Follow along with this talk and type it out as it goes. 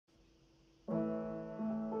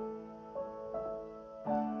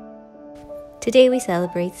Today we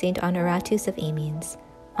celebrate Saint Honoratus of Amiens.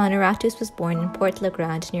 Honoratus was born in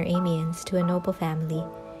Port-le-Grand near Amiens to a noble family.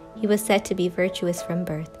 He was said to be virtuous from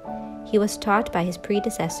birth. He was taught by his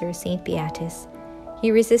predecessor, Saint Beatus.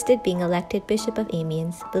 He resisted being elected Bishop of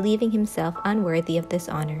Amiens, believing himself unworthy of this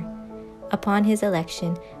honor. Upon his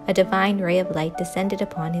election, a divine ray of light descended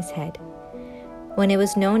upon his head. When it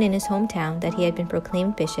was known in his hometown that he had been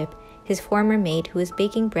proclaimed bishop, his former maid, who was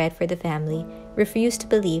baking bread for the family, refused to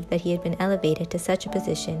believe that he had been elevated to such a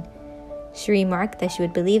position. She remarked that she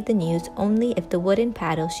would believe the news only if the wooden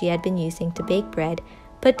paddle she had been using to bake bread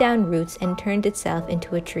put down roots and turned itself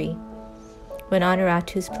into a tree. When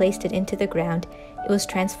Honoratus placed it into the ground, it was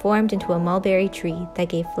transformed into a mulberry tree that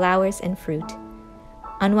gave flowers and fruit.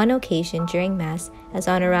 On one occasion during Mass, as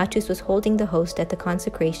Honoratus was holding the host at the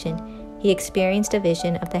consecration, he experienced a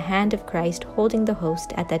vision of the hand of Christ holding the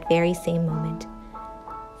host at that very same moment.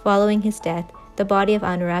 Following his death, the body of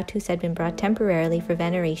Honoratus had been brought temporarily for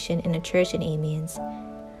veneration in a church in Amiens.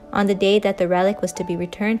 On the day that the relic was to be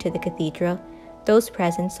returned to the cathedral, those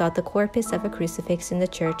present saw the corpus of a crucifix in the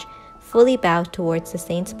church fully bowed towards the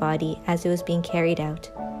saint's body as it was being carried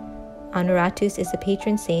out. Honoratus is the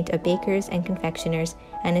patron saint of bakers and confectioners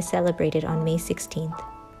and is celebrated on May 16th.